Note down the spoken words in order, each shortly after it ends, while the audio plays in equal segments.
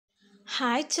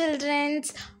Hi, children.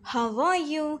 How are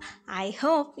you? I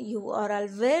hope you are all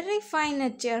very fine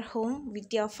at your home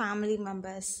with your family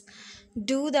members.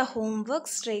 Do the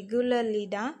homeworks regularly,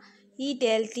 da. Eat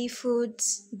healthy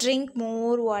foods, drink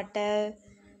more water.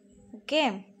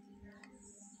 Okay.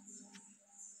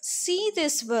 See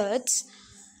these words.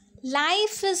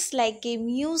 Life is like a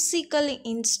musical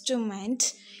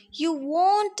instrument. You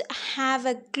won't have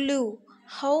a clue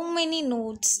how many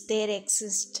notes there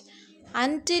exist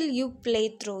until you play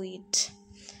through it.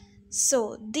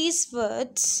 So, these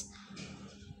words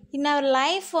in our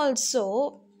life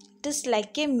also, it is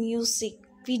like a music.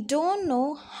 We don't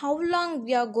know how long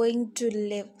we are going to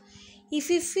live. If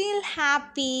we feel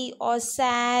happy or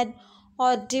sad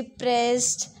or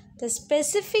depressed, the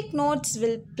specific notes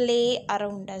will play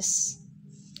around us.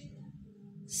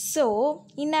 So,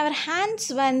 in our hands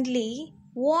only,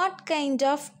 what kind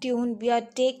of tune we are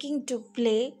taking to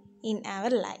play in our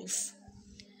life.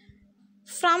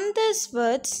 From these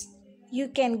words, you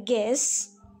can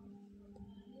guess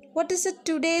what is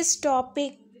today's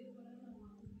topic.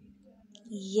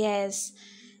 Yes,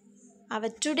 our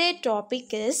today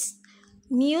topic is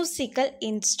musical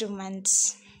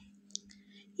instruments.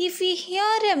 If we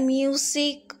hear a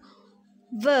music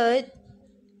word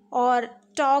or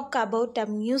talk about a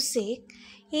music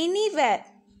anywhere,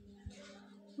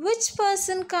 which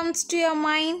person comes to your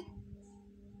mind?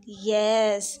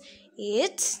 Yes,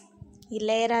 it's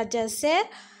Ilayaraja sir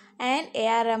and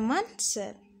A.R. Rahman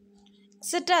sir,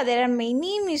 etc. There are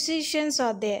many musicians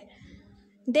out there.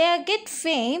 They get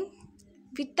fame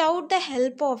without the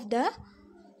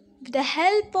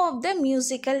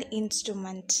musical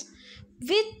instrument.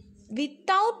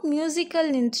 Without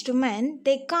musical instrument,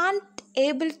 they can't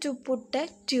able to put a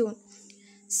tune.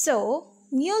 So,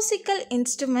 musical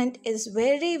instrument is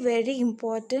very very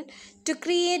important to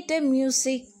create a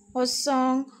music or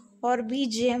song or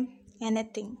BGM,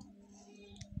 anything.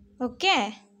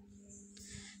 Okay.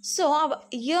 So, our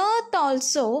earth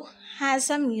also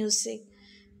has a music.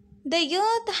 The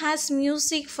earth has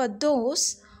music for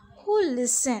those who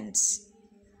listens.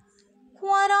 Who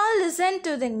are all listen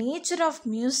to the nature of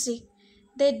music,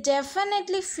 they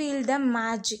definitely feel the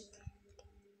magic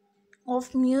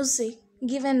of music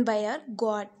given by our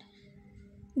God.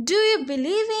 Do you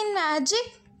believe in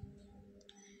magic?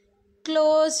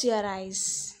 Close your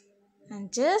eyes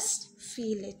and just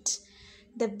feel it.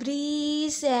 The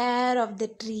breeze air of the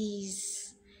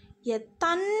trees, a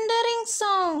thundering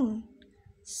sound,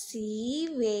 sea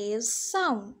waves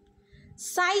sound,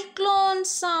 cyclone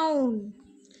sound,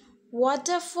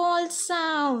 waterfall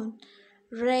sound,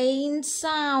 rain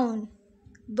sound,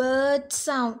 bird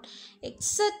sound,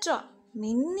 etc.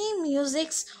 Many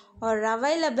musics are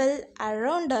available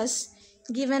around us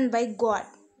given by God.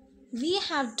 We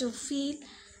have to feel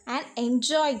and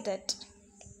enjoy that.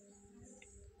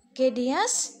 Okay,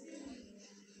 dears?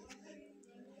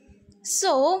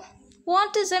 So,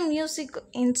 what is a music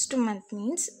instrument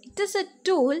means? It is a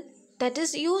tool that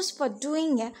is used for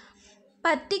doing a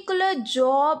particular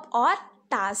job or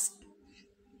task.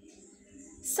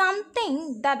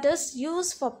 Something that is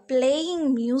used for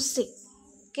playing music.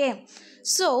 Okay,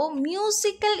 so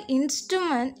musical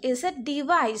instrument is a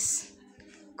device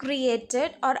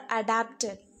created or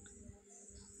adapted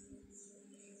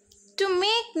to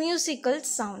make musical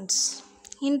sounds.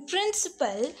 In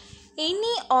principle,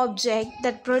 any object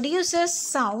that produces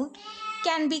sound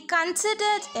can be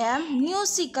considered a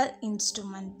musical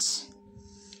instrument.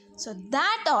 So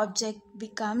that object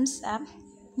becomes a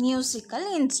musical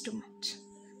instrument.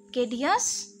 Okay,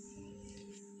 dears?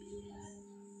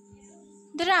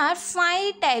 There are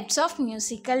 5 types of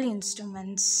musical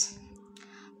instruments: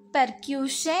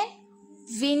 percussion,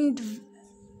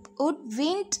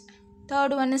 woodwind,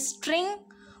 third one is string,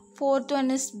 fourth one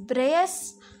is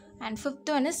brass, and fifth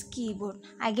one is keyboard.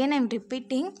 Again, I am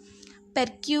repeating: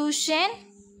 percussion,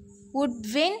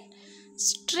 woodwind,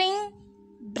 string,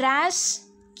 brass,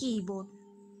 keyboard.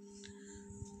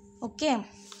 Okay.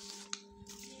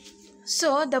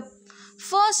 So the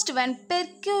first one,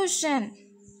 percussion.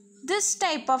 This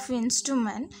type of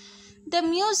instrument, the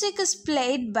music is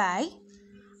played by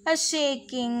a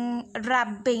shaking,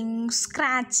 rubbing,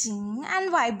 scratching and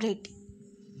vibrating,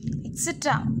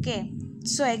 etc. Okay.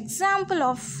 So example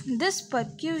of this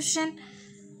percussion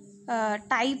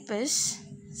type is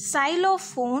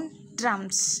xylophone,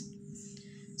 drums.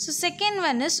 So second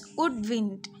one is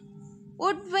woodwind.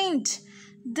 Woodwind,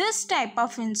 this type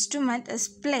of instrument is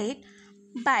played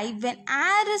by when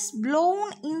air is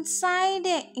blown inside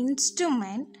an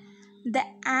instrument, the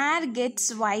air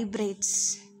gets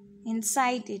vibrates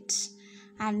inside it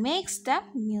and makes the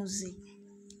music.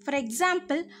 For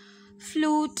example,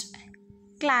 flute,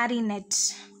 clarinet.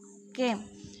 Okay,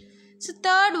 so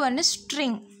third one is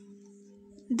string.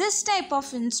 This type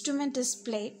of instrument is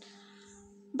played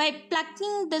by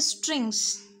plucking the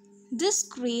strings. This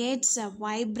creates a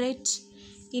vibrate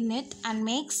in it and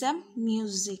makes a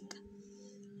music.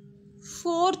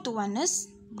 Fourth one is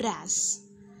brass.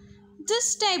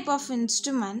 This type of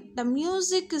instrument, the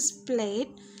music is played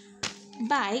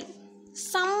by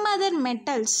some other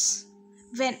metals.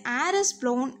 When air is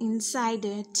blown inside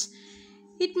it,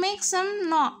 it makes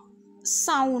some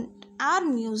sound or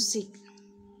music.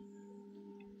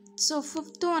 So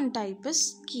fifth one type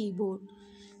is keyboard.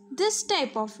 This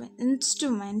type of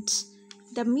instrument,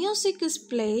 the music is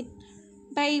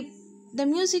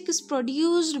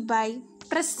produced by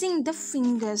pressing the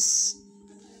fingers.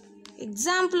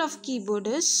 Example of keyboard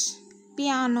is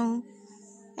piano,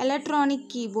 electronic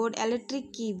keyboard,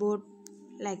 electric keyboard,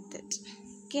 like that.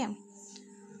 Okay.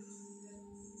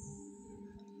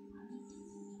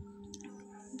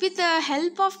 With the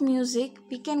help of music,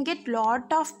 we can get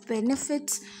lot of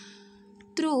benefits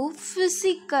through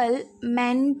physical,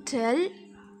 mental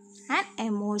and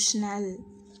emotional.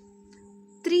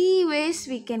 3 ways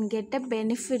we can get a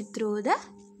benefit through the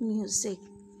music.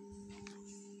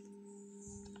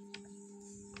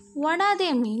 What are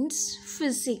they means?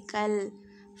 Physical.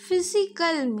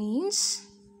 Physical means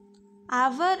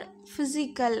our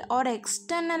physical or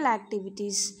external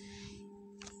activities.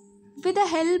 With the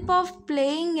help of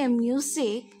playing a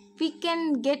music, we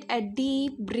can get a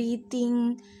deep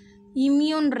breathing,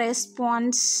 immune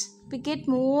response. We get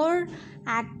more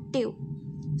active,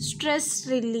 stress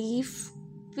relief.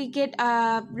 We get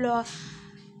a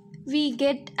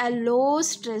low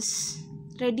stress,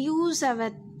 reduce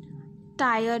our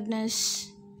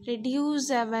tiredness, reduce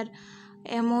our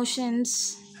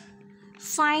emotions.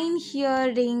 Fine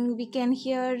hearing, we can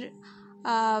hear,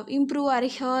 improve our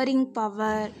hearing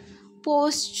power.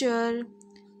 Posture,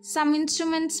 some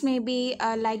instruments may be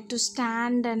like to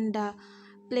stand and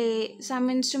play. Some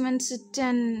instruments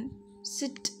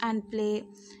sit and play,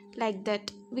 like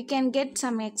that. We can get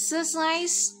some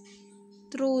exercise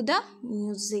through the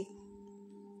music.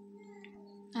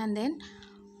 And then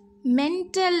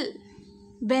mental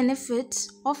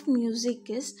benefits of music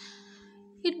is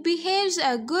it behaves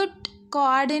a good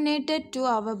coordinated to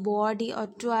our body or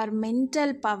to our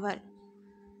mental power.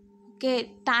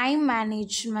 Okay, time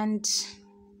management.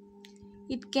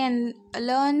 It can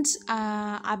learn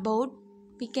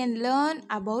we can learn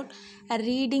about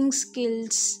reading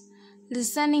skills,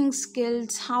 listening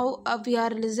skills, how we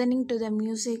are listening to the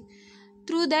music.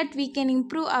 Through that we can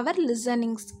improve our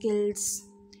listening skills.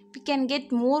 We can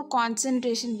get more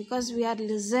concentration because we are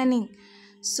listening.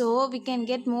 So we can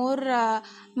get more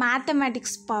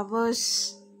mathematics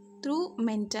powers through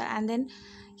mental. And then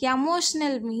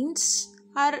emotional means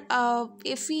our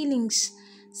feelings,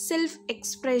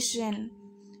 self-expression.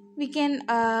 We can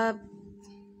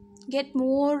get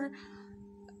more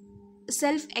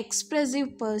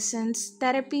self-expressive persons.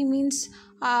 Therapy means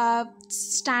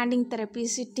standing therapy,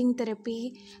 sitting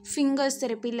therapy, fingers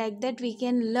therapy, like that. We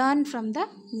can learn from the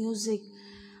music.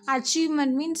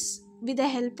 Achievement means with the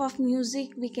help of music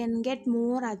we can get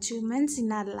more achievements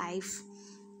in our life.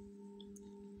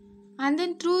 And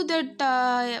then through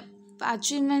that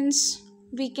achievements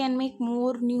we can make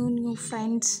more new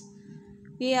friends.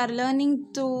 We are learning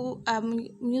through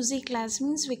music class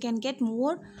means we can get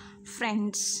more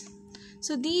friends.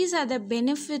 So these are the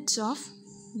benefits of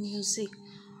music.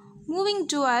 Moving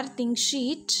to our think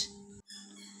sheet.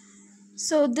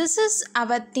 So this is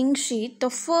our think sheet. The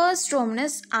first one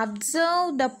is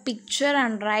observe the picture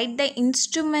and write the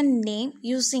instrument name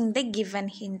using the given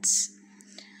hints.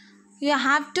 You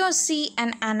have to see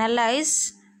and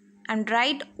analyze and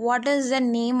write what is the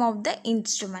name of the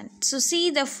instrument. So see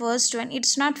the first one,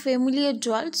 it's not familiar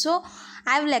to all, so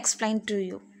I will explain to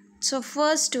you. So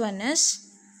first one is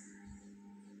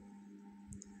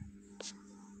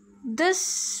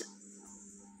this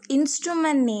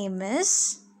instrument name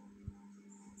is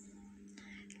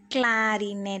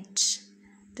clarinet.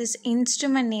 This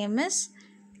instrument name is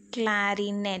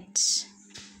clarinet.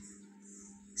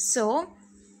 So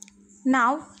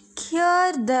now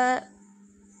hear the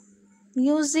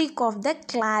music of the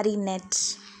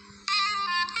clarinet.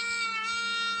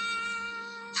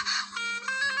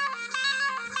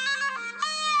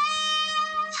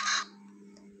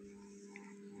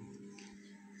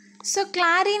 So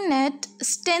clarinet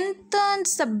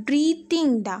strengthens the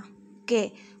breathing,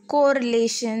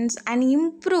 correlations and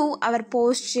improve our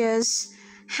postures,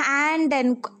 hand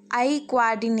and eye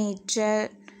coordination.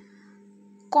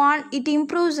 It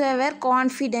improves our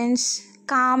confidence,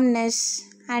 calmness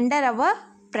under our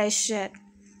pressure.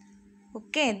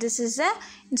 Okay, this is a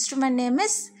instrument name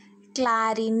is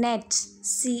clarinet.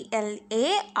 C-L-A-R-I-N-E-T.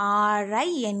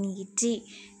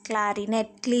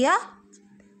 Clarinet. Clear?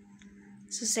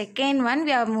 So second one,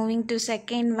 we are moving to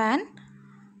second one.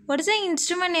 What is the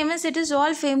instrument name? It is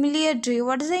all familiar to you.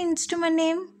 What is the instrument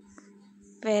name?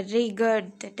 Very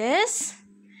good. That is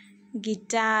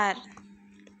guitar.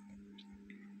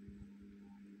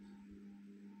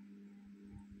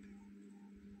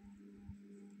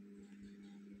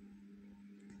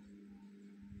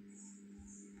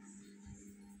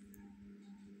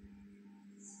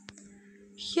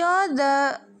 Hear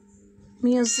the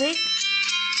music.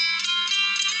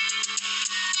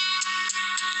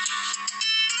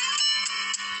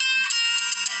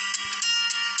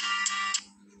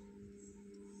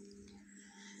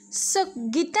 So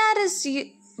guitar is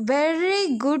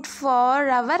very good for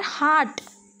our heart.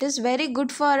 It is very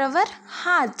good for our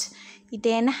heart. It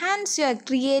enhances your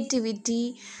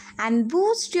creativity and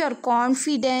boosts your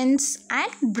confidence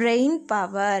and brain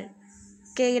power.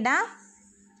 Okay, da?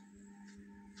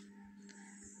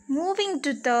 Moving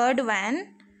to third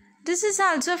one. This is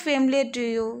also familiar to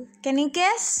you. Can you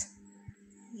guess?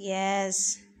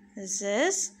 Yes, this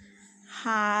is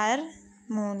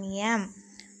harmonium.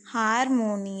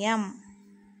 Harmonium.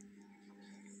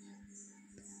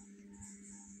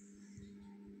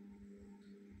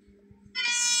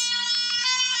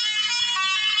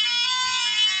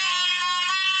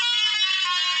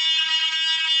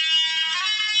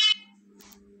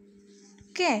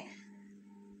 Okay,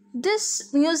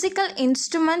 this musical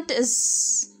instrument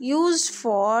is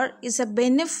a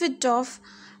benefit of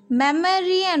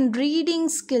memory and reading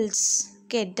skills.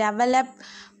 Okay, develop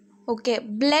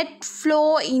blood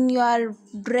flow in your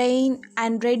brain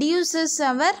and reduces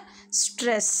our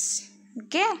stress.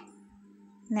 Okay,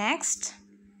 next,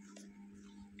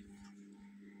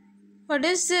 what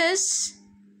is this?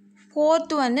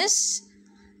 Fourth one is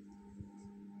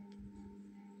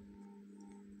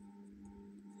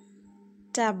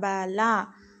tabla.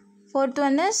 Fourth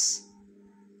one is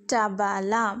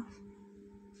tabla.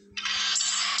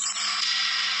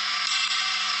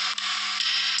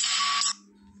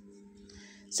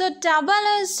 So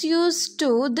tabla is used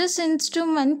to this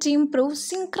instrument to improve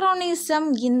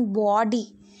synchronism in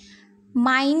body,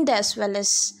 mind as well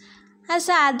as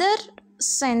other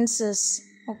senses.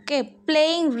 Okay,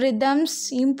 playing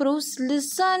rhythms improves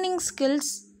listening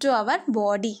skills to our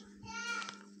body.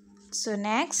 So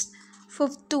next,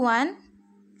 fifth one,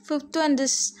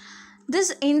 this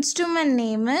instrument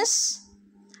name is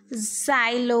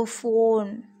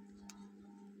xylophone.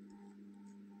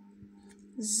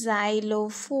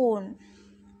 Xylophone.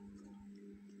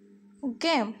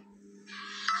 Okay.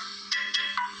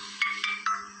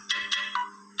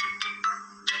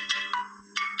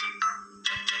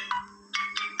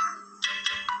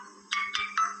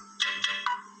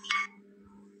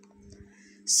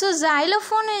 So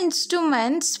xylophone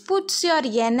instruments puts your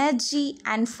energy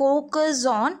and focus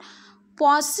on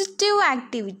positive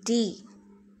activity.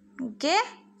 Okay.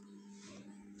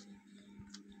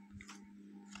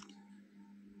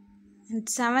 And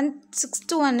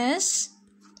sixth one is,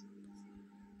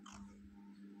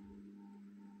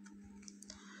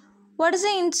 what is the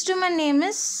instrument name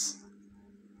is?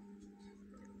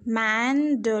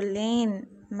 Mandolin.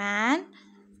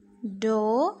 Mandolin.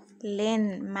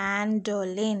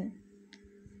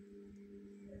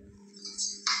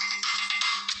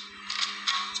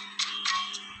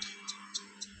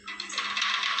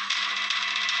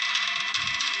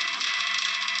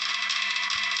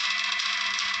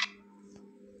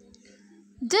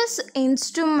 This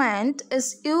instrument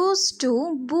is used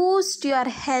to boost your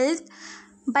health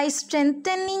by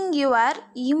strengthening your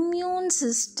immune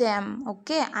system,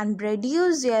 okay, and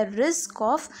reduce your risk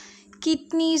of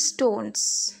kidney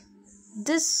stones.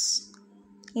 This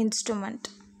instrument.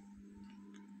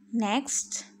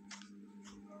 Next,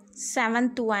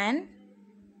 seventh one.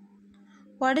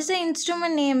 What is the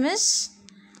instrument name is?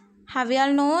 Have you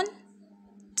all known?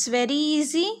 It's very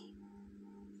easy.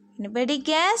 Anybody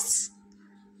guess?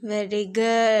 Very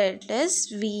good. It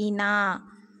is Veena.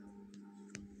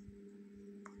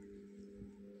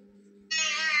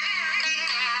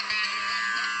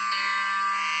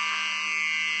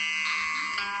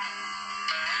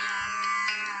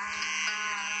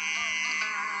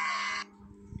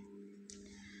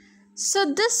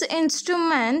 So this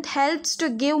instrument helps to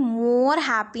give more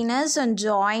happiness and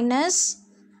joyness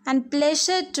and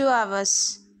pleasure to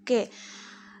us. Okay.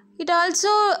 It also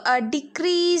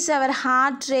decrease our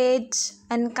heart rate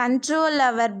and control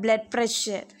our blood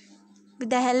pressure with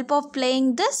the help of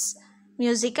playing this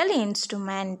musical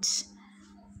instrument.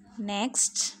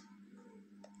 Next,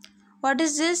 What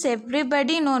is this?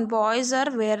 Everybody know, boys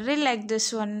are very like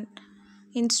this one.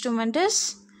 Instrument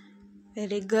is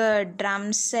very good.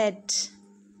 Drum set.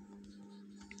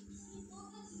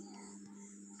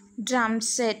 Drum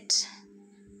set.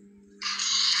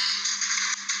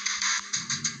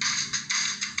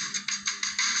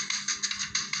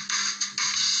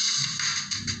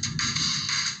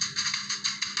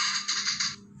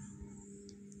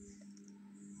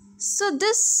 So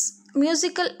this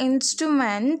musical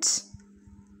instruments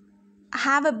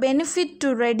have a benefit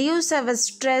to reduce our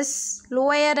stress,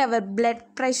 lower our blood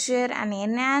pressure and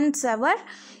enhance our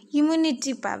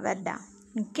immunity power.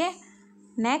 Okay,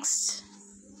 next.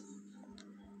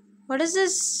 What is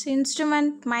this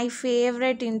instrument? My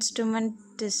favorite instrument.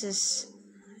 This is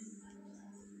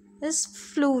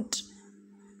flute.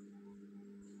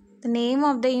 The name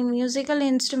of the musical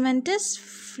instrument is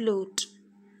flute.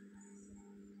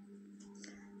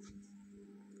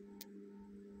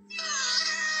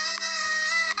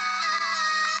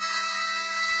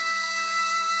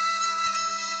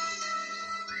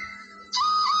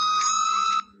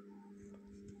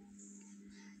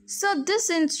 So this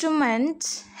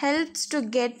instrument helps to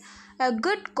get a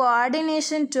good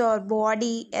coordination to our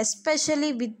body,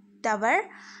 especially with our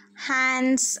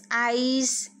hands,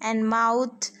 eyes and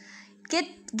mouth.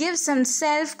 Give some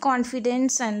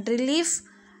self-confidence and relief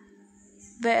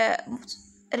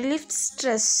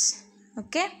stress.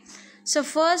 Okay. So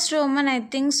first Roman, I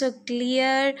think so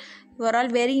clear. You are all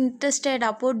very interested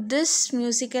about this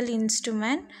musical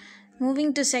instrument.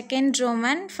 Moving to second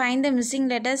Roman, find the missing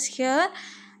letters here.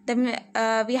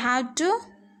 We have to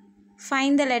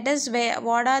find the letters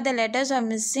what are the letters are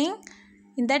missing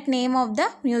in that name of the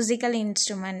musical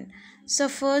instrument. So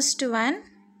first one,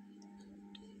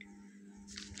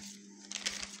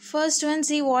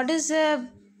 see what is the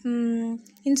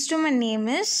instrument name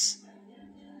is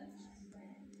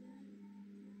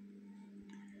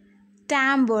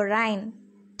tambourine.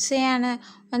 Say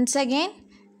once again,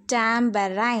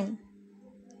 tambourine.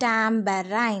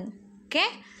 Okay.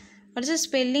 What is the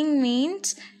spelling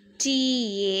means?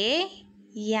 TAMBOURINE.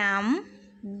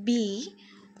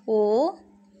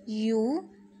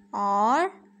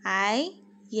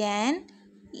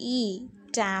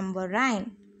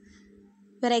 Tambourine.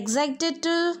 You are excited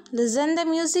to listen the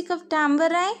music of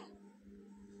tambourine?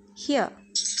 Here.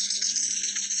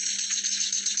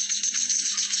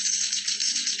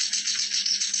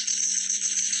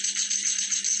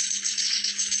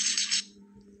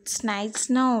 It's nice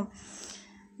now.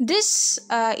 This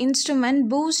instrument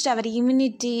boosts our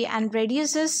immunity and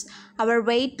reduces our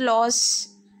weight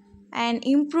loss and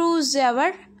improves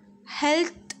our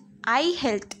health, eye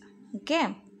health.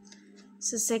 Okay.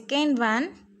 So second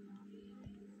one.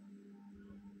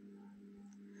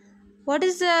 What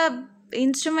is the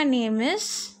instrument name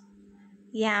is?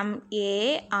 MARACAS.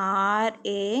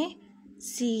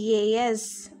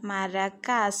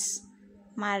 Maracas.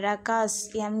 MARACAS.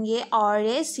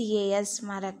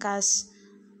 Maracas.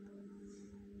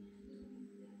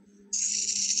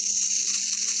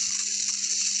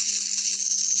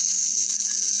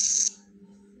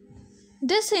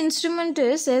 This instrument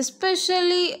is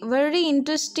especially very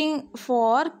interesting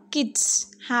for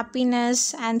kids,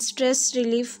 happiness and stress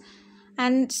relief,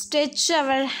 and stretch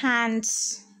our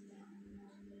hands.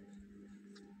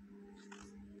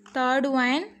 Third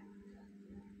one,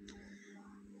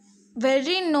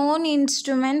 very known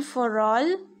instrument for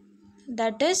all,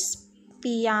 that is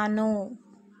piano.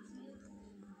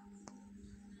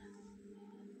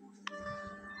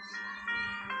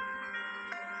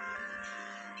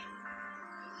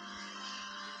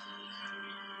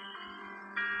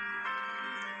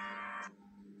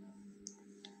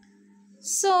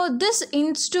 So this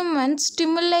instrument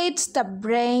stimulates the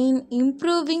brain,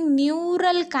 improving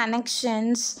neural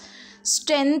connections,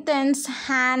 strengthens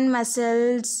hand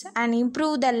muscles and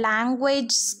improve the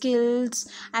language skills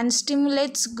and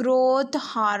stimulates growth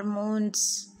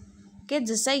hormones. Okay,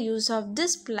 this is a use of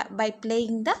this by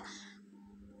playing the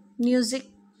music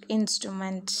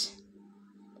instrument.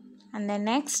 And the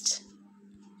next,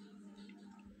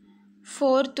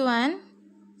 fourth one,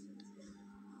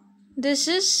 this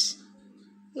is,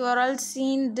 you are all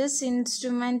seen this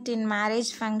instrument in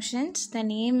marriage functions. The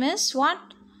name is what?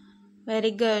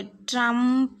 Very good.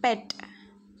 Trumpet.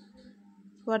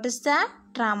 What is the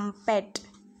trumpet?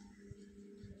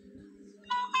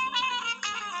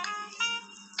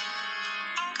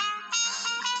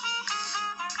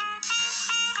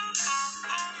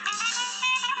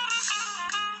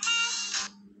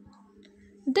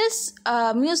 This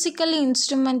musical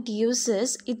instrument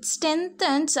it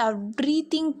strengthens our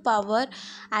breathing power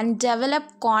and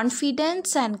develop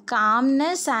confidence and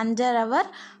calmness under our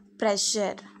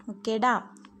pressure. Okay da.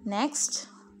 Next,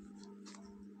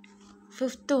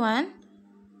 fifth one,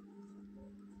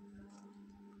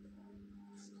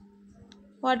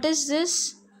 what is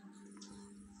this?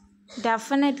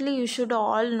 Definitely you should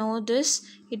all know this.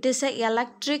 It is a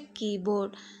electric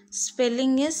keyboard.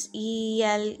 Spelling is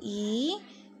electric.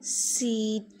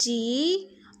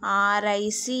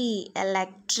 Electric.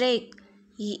 electric.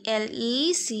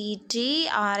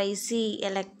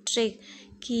 Electric.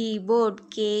 Keyboard.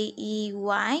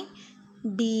 keyboard.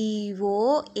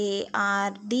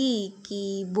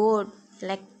 Keyboard.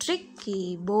 Electric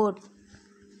keyboard.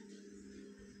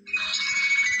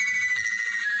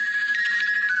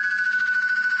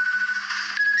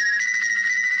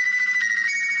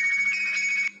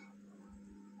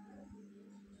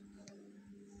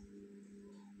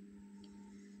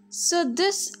 So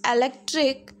this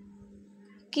electric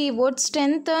keyboard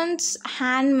strengthens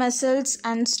hand muscles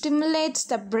and stimulates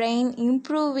the brain,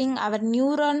 improving our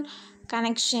neuron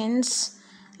connections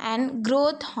and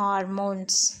growth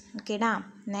hormones. Okay da.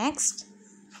 Next,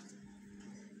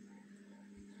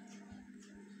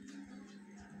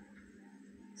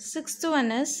 sixth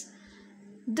one is,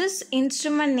 this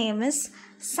instrument name is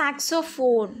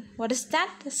saxophone. What is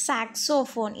that?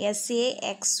 Saxophone.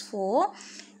 SAXOPHONE.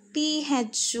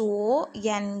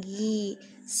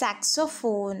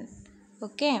 Saxophone.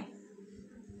 Okay.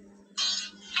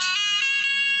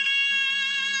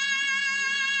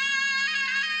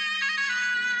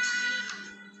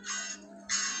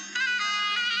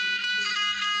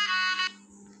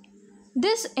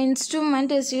 This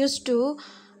instrument is used to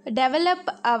develop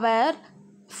our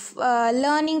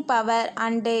learning power,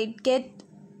 and it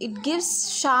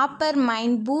gives sharper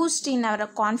mind boost in our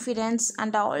confidence,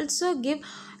 and also give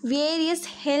various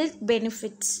health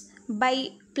benefits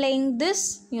by playing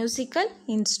this musical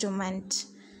instrument.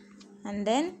 And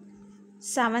then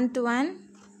seventh one,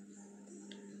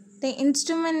 the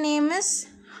instrument name is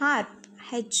harp.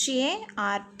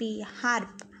 HARP.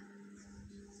 Harp.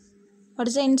 What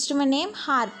is the instrument name?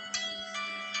 Harp.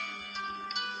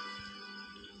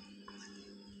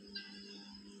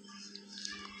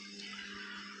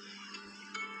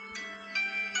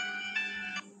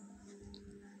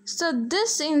 So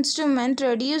this instrument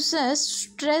reduces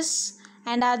stress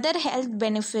and other health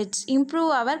benefits,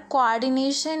 improve our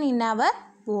coordination in our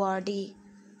body.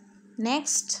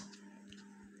 Next,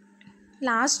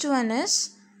 last one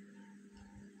is,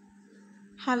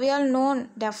 have you all known?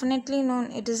 Definitely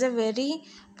known. It is a very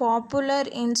popular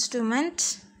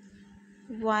instrument,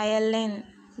 violin.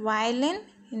 Violin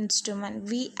instrument.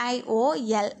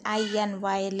 VIOLIN.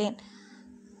 Violin.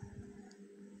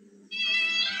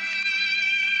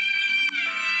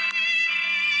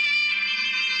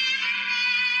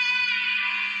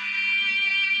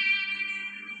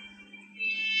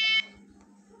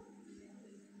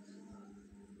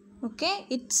 Okay,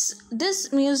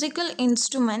 this musical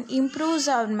instrument improves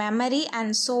our memory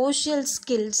and social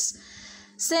skills,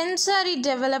 sensory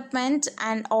development,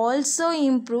 and also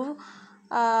improve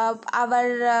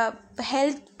our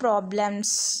health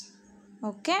problems.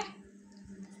 Okay.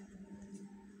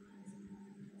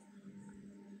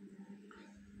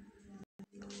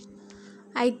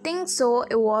 I think so.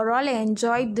 Overall, I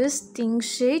enjoyed this thing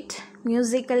sheet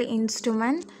musical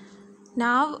instrument.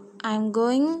 Now I'm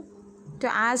going to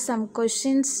ask some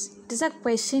questions. It is a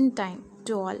question time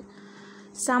to all.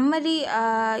 Summary,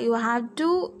 you have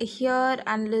to hear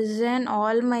and listen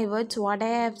all my words, what I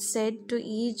have said to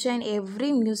each and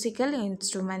every musical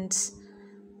instruments.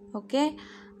 Okay,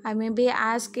 I maybe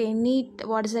ask any,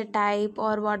 what is the type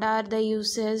or what are the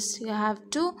uses. You have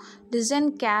to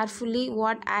listen carefully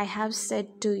what I have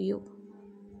said to you.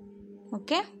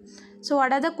 Okay, so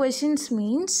what are the questions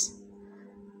means?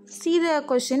 See the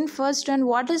question. First one,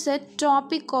 what is the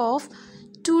topic of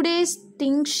today's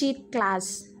think sheet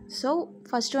class? So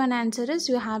first one answer is,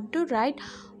 you have to write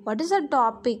what is the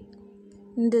topic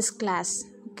in this class.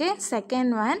 Okay.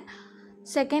 Second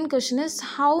question is,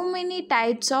 how many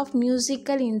types of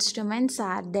musical instruments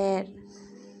are there?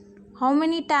 How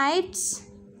many types?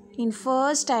 In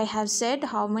first I have said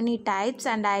how many types,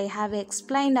 and I have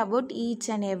explained about each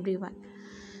and every one.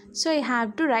 So I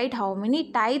have to write how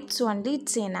many types only,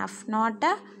 it's enough, not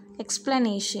a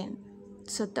explanation.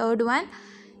 So third one,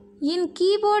 in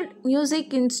keyboard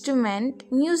music instrument,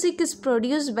 music is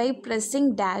produced by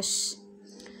pressing dash.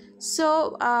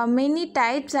 So many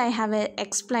types I have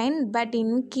explained, but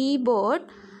in keyboard,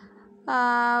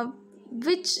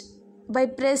 which by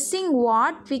pressing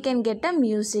what we can get a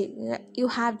music, you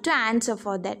have to answer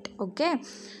for that. Okay.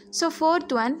 So fourth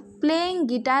one, playing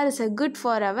guitar is a good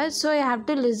for our, so you have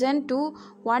to listen to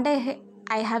what I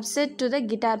I have said to the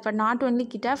guitar, but not only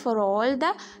guitar, for all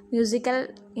the musical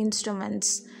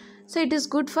instruments. So it is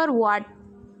good for what?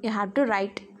 You have to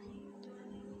write.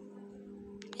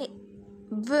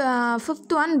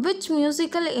 Fifth one, which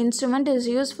musical instrument is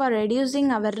used for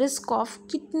reducing our risk of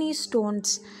kidney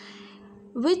stones?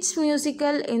 Which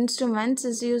musical instruments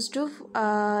is used to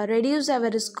reduce our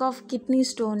risk of kidney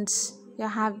stones? You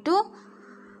have to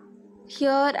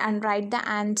hear and write the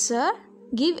answer.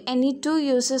 Give any two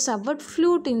uses about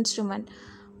flute instrument.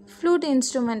 Flute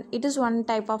instrument, it is one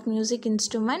type of music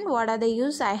instrument. What are the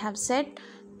use? I have said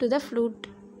to the flute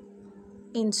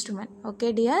instrument.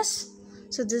 Okay, dears.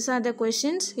 So these are the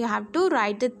questions. You have to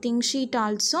write the thing sheet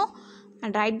also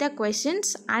and write the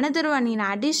questions. Another one, in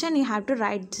addition, you have to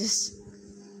write this.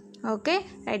 Okay,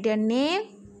 write your name,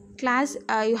 class.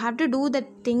 You have to do the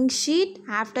thing sheet.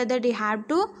 After that, you have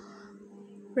to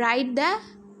write the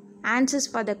answers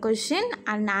for the question.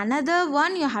 And another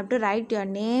one, you have to write your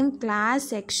name, class,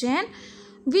 section.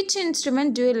 Which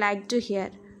instrument do you like to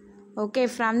hear? Okay,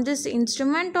 from this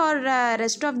instrument or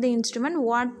rest of the instrument,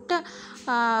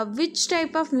 which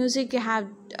type of music you have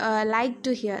like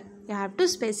to hear? You have to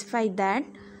specify that.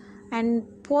 And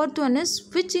fourth one is,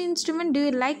 which instrument do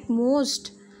you like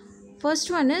most?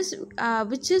 First one is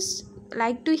which is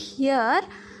like to hear,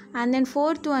 and then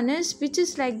fourth one is which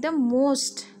is like the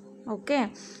most. Okay,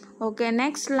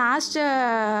 next last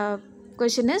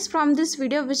question is, from this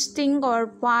video, which thing or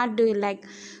part do you like?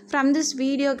 From this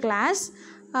video class,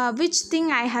 which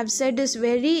thing I have said is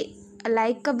very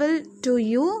likable to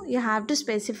you? You have to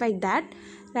specify that.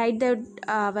 Write the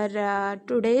our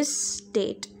today's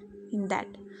date in that.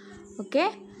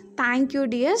 Okay, thank you,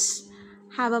 dears.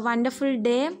 Have a wonderful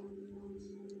day.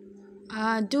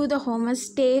 Do the homework,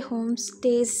 stay home,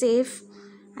 stay safe,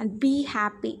 and be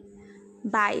happy.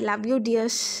 Bye. Love you,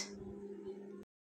 dears.